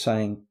thing that you're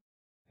saying,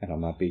 and I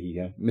might be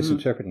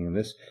misinterpreting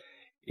this,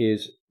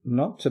 is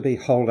not to be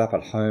holed up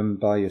at home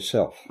by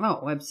yourself.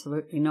 Oh,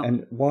 absolutely not.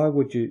 And why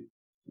would you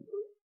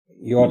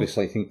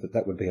obviously think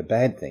that would be a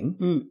bad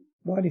thing.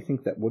 Why do you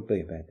think that would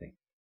be a bad thing?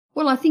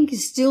 Well, I think you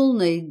still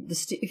need,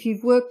 if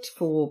you've worked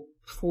for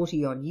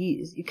 40-odd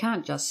years, you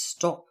can't just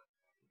stop.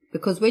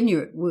 Because when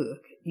you're at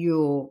work,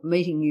 you're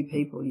meeting new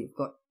people, you've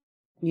got,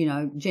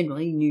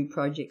 generally new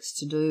projects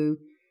to do,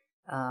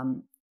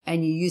 and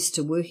you're used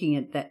to working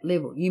at that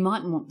level. You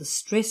mightn't want the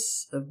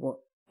stress of what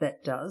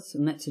that does,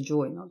 and that's a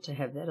joy not to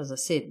have that. As I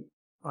said,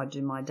 I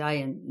do my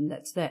day and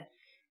that's that.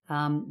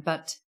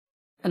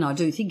 And I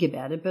do think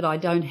about it, but I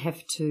don't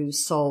have to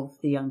solve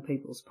the young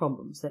people's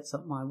problems. That's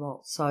not my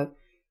role. So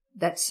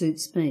that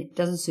suits me. It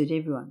doesn't suit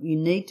everyone. You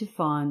need to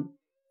find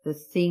the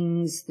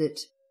things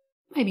that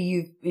maybe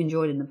you've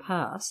enjoyed in the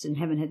past and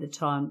haven't had the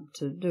time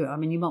to do. I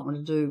mean, you might want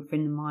to do, a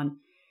friend of mine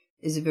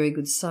is a very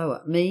good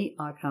sewer. Me,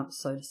 I can't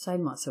sew to save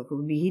myself. It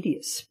would be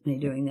hideous, me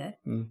doing that.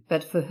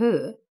 But for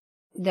her,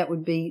 that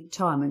would be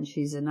time, and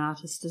she's an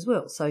artist as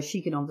well. So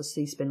she can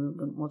obviously spend a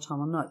little bit more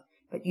time on those.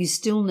 But you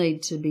still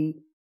need to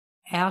be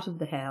out of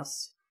the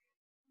house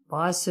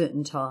by a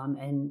certain time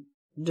and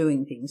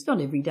doing things, not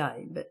every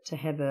day, but to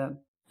have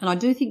and I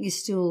do think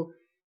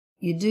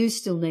you do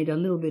still need a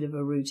little bit of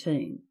a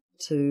routine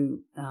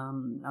to,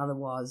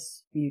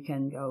 otherwise you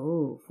can go,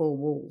 oh, 4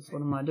 walls,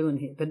 what am I doing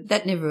here? But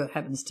that never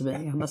happens to me,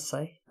 I must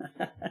say.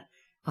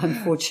 I'm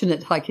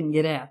fortunate I can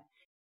get out.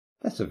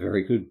 That's a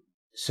very good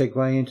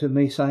segue into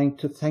me saying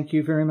to thank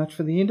you very much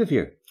for the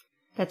interview.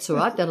 That's all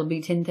right. That'll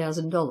be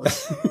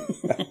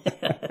 $10,000.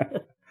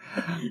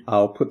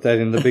 I'll put that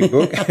in the big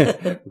book.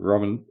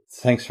 Robin,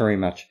 thanks very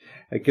much.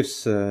 It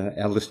gives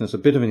our listeners a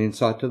bit of an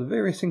insight to the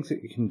various things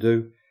that you can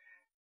do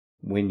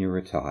when you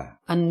retire.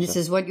 And this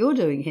is what you're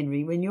doing,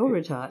 Henry, when you're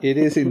retired. It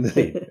is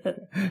indeed.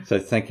 So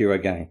thank you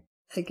again.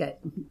 Okay.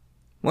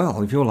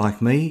 Well, if you're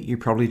like me, you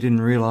probably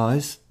didn't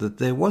realise that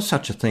there was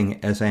such a thing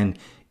as an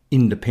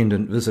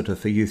independent visitor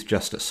for youth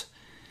justice.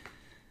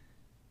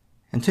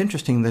 And it's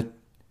interesting that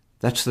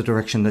that's the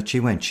direction that she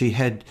went. She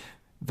had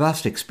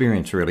vast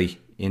experience, really,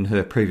 in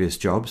her previous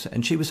jobs,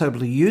 and she was able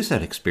to use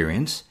that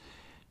experience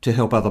to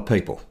help other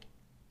people.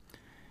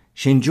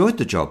 She enjoyed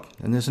the job,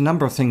 and there's a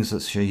number of things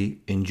that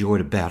she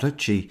enjoyed about it.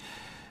 She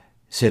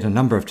said a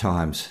number of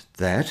times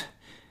that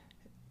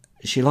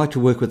she liked to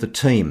work with a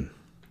team,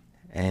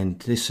 and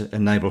this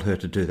enabled her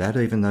to do that.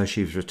 Even though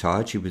she was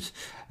retired, she was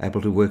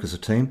able to work as a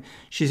team.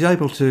 She's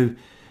able to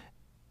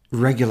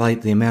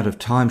regulate the amount of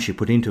time she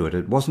put into it.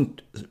 It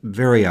wasn't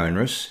very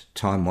onerous,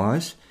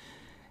 time-wise,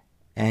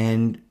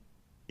 and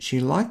she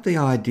liked the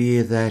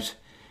idea that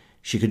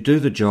she could do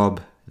the job.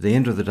 At the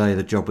end of the day,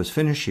 the job was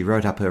finished. She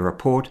wrote up her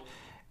report,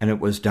 and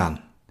it was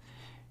done.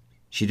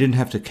 She didn't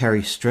have to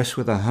carry stress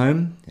with her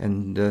home,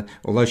 and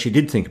although she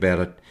did think about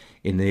it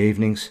in the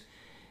evenings,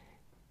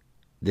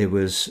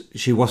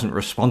 she wasn't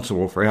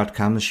responsible for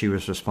outcomes. She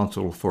was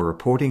responsible for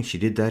reporting. She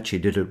did that. She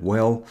did it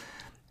well,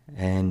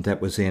 and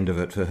that was the end of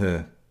it for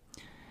her.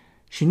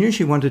 She knew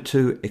she wanted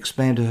to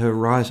expand her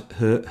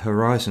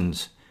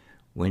horizons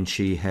when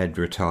she had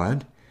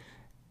retired,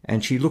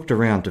 and she looked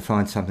around to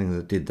find something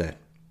that did that.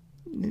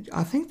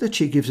 I think that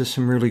she gives us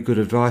some really good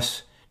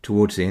advice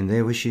towards the end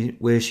there,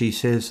 where she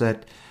says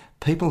that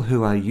people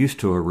who are used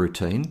to a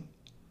routine,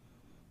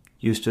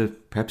 used to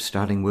perhaps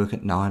starting work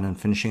at 9 and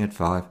finishing at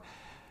 5,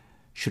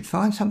 should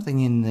find something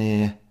in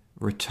their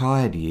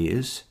retired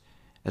years,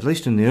 at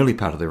least in the early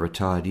part of their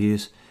retired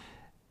years,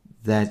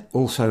 that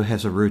also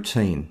has a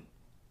routine,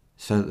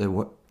 so that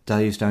their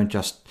days don't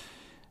just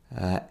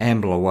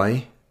amble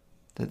away,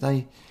 that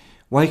they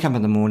wake up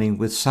in the morning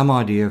with some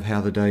idea of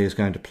how the day is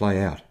going to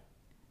play out.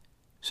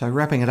 So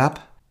wrapping it up,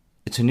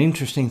 it's an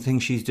interesting thing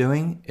she's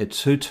doing. It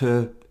suits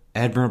her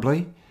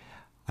admirably.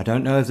 I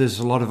don't know if there's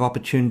a lot of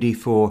opportunity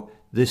for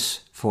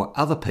this for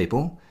other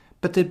people,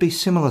 but there'd be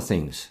similar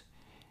things.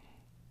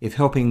 If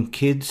helping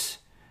kids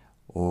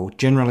or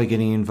generally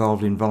getting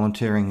involved in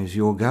volunteering is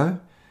your go,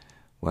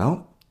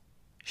 well,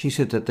 she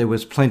said that there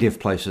was plenty of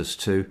places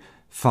to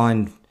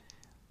find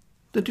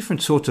the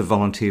different sorts of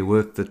volunteer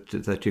work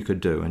that you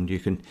could do, and you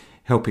can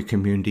help your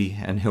community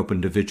and help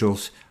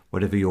individuals,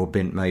 whatever your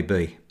bent may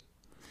be.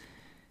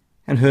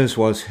 And hers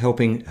was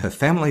helping her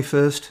family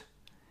first,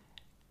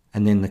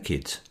 and then the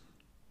kids.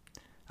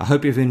 I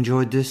hope you've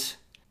enjoyed this.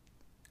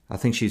 I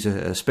think she's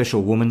a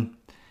special woman.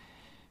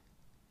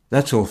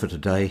 That's all for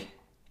today.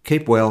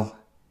 Keep well.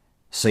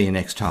 See you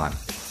next time.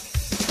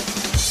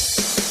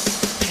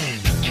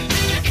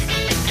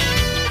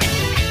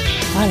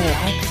 I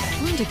like that.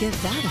 I'm going to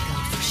give that a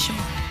go for sure.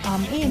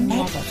 Ian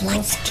loved it. It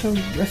was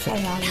terrific.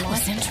 That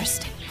was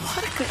interesting.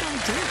 What a good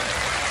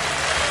idea.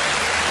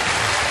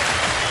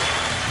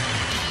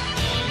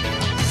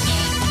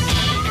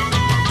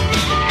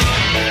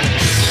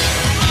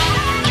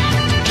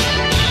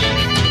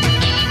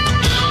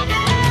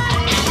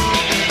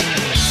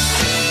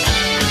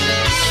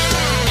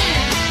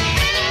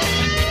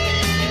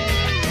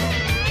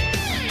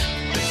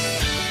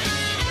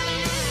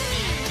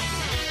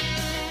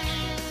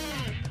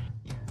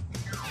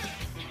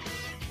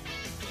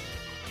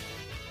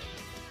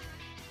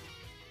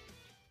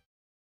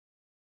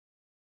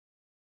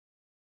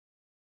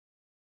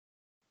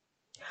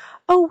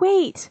 Oh,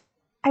 wait!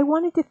 I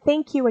wanted to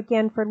thank you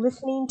again for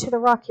listening to the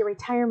Rock Your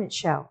Retirement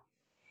Show.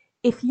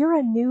 If you're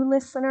a new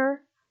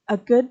listener, a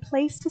good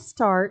place to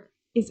start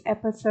is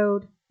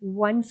episode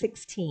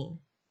 116.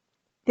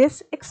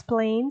 This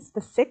explains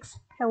the 6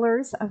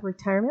 pillars of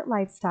retirement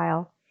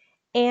lifestyle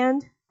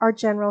and our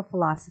general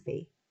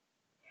philosophy.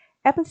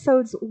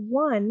 Episodes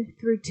 1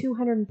 through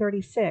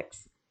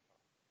 236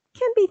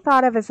 can be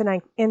thought of as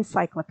an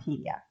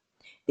encyclopedia.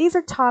 These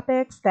are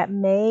topics that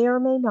may or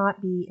may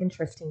not be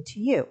interesting to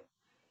you.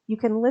 You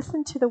can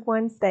listen to the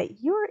ones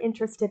that you're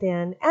interested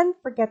in and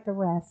forget the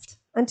rest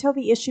until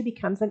the issue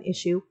becomes an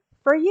issue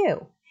for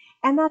you.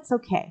 And that's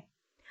okay.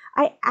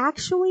 I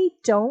actually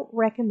don't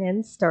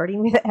recommend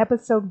starting with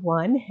episode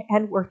 1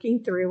 and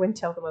working through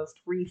until the most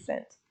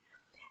recent.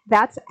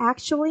 That's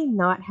actually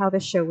not how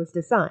the show was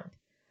designed.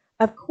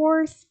 Of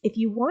course, if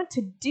you want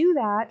to do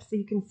that so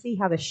you can see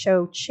how the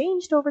show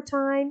changed over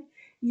time,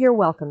 you're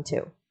welcome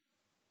to.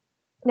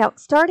 Now,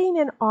 starting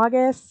in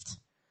August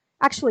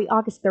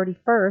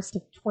 31st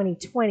of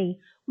 2020,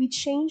 we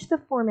changed the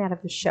format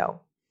of the show.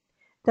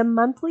 The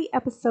monthly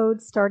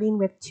episodes, starting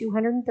with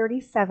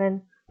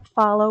 237,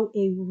 follow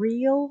a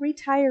real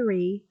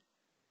retiree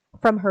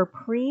from her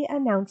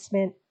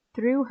pre-announcement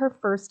through her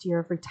first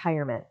year of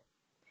retirement.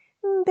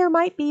 There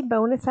might be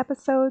bonus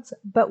episodes,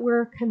 but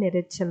we're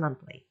committed to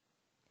monthly.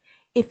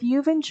 If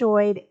you've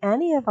enjoyed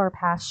any of our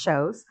past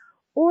shows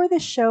or the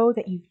show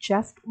that you've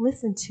just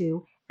listened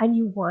to and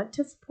you want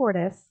to support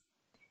us,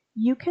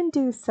 you can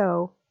do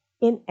so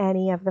in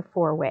any of the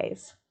 4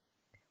 ways.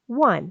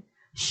 1.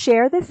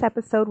 Share this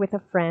episode with a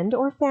friend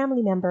or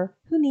family member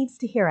who needs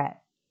to hear it.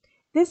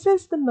 This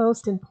is the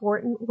most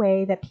important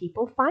way that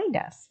people find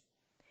us.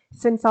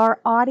 Since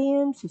our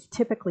audience is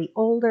typically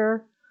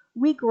older,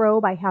 we grow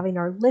by having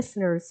our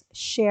listeners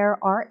share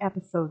our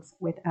episodes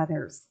with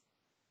others.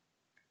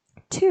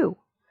 2.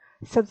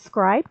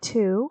 Subscribe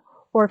to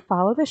or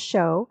follow the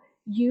show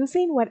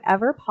using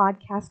whatever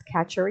podcast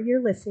catcher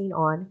you're listening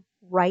on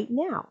right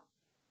now.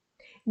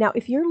 Now,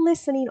 if you're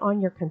listening on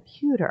your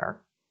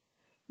computer,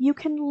 you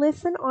can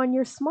listen on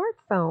your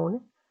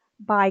smartphone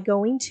by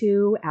going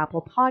to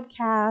Apple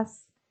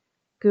Podcasts,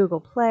 Google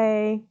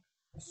Play,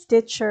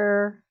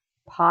 Stitcher,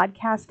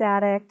 Podcast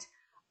Addict,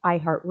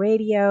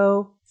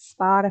 iHeartRadio,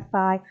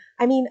 Spotify.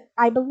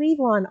 I believe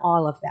we're on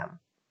all of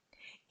them.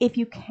 If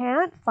you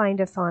can't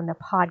find us on the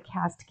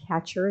podcast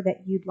catcher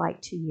that you'd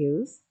like to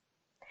use,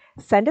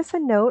 send us a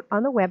note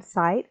on the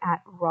website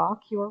at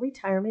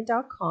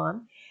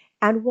rockyourretirement.com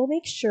and we'll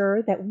make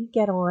sure that we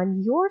get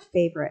on your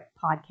favorite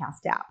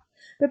podcast app.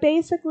 But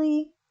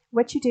basically,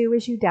 what you do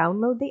is you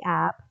download the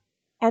app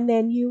and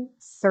then you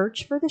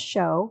search for the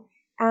show,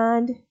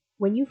 and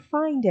when you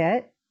find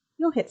it,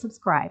 you'll hit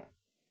subscribe.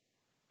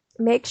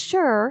 Make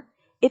sure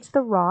it's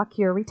the Rock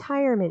Your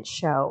Retirement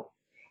Show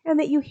and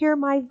that you hear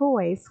my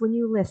voice when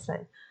you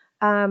listen.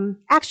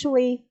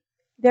 Actually,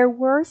 there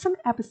were some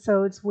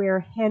episodes where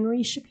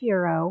Henry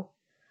Shapiro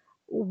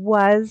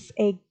was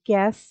a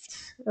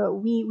guest.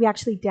 We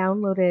actually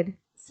downloaded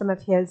some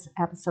of his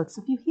episodes.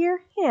 So if you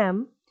hear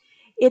him,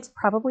 it's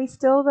probably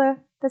still the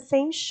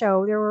same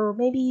show. There were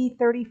maybe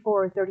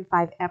 34 or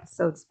 35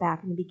 episodes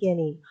back in the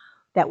beginning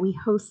that we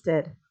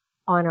hosted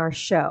on our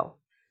show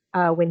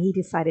when he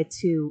decided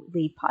to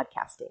leave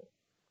podcasting.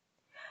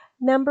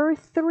 Number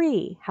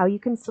 3, how you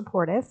can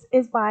support us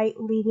is by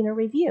leaving a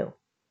review.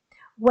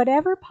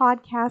 Whatever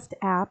podcast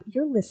app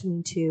you're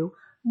listening to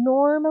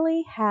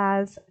normally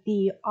has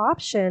the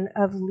option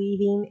of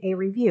leaving a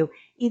review,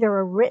 either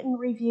a written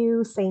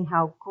review saying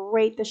how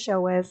great the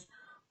show is,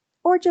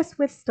 or just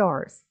with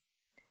stars.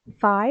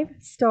 5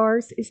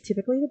 stars is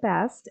typically the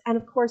best, and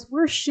of course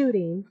we're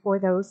shooting for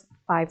those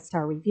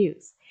 5-star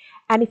reviews.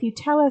 And if you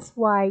tell us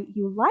why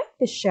you like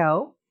the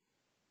show,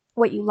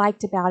 what you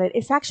liked about it,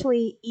 it's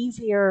actually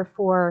easier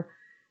for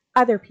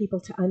other people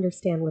to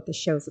understand what the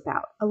show's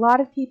about. A lot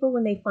of people,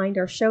 when they find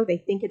our show, they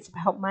think it's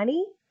about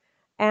money,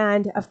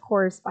 and of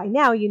course by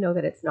now you know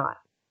that it's not.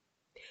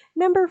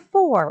 Number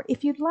 4,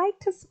 if you'd like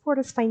to support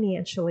us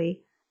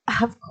financially,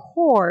 of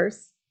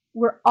course,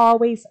 we're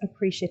always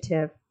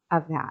appreciative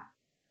of that.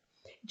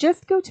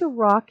 Just go to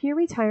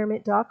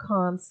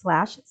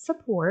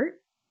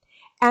rockyourretirement.com/support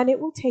and it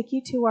will take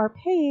you to our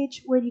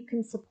page where you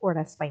can support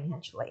us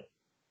financially.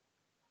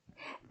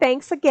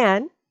 Thanks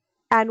again,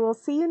 and we'll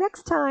see you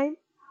next time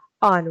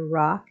on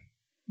Rock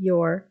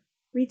Your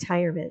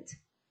Retirement.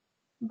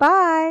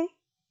 Bye.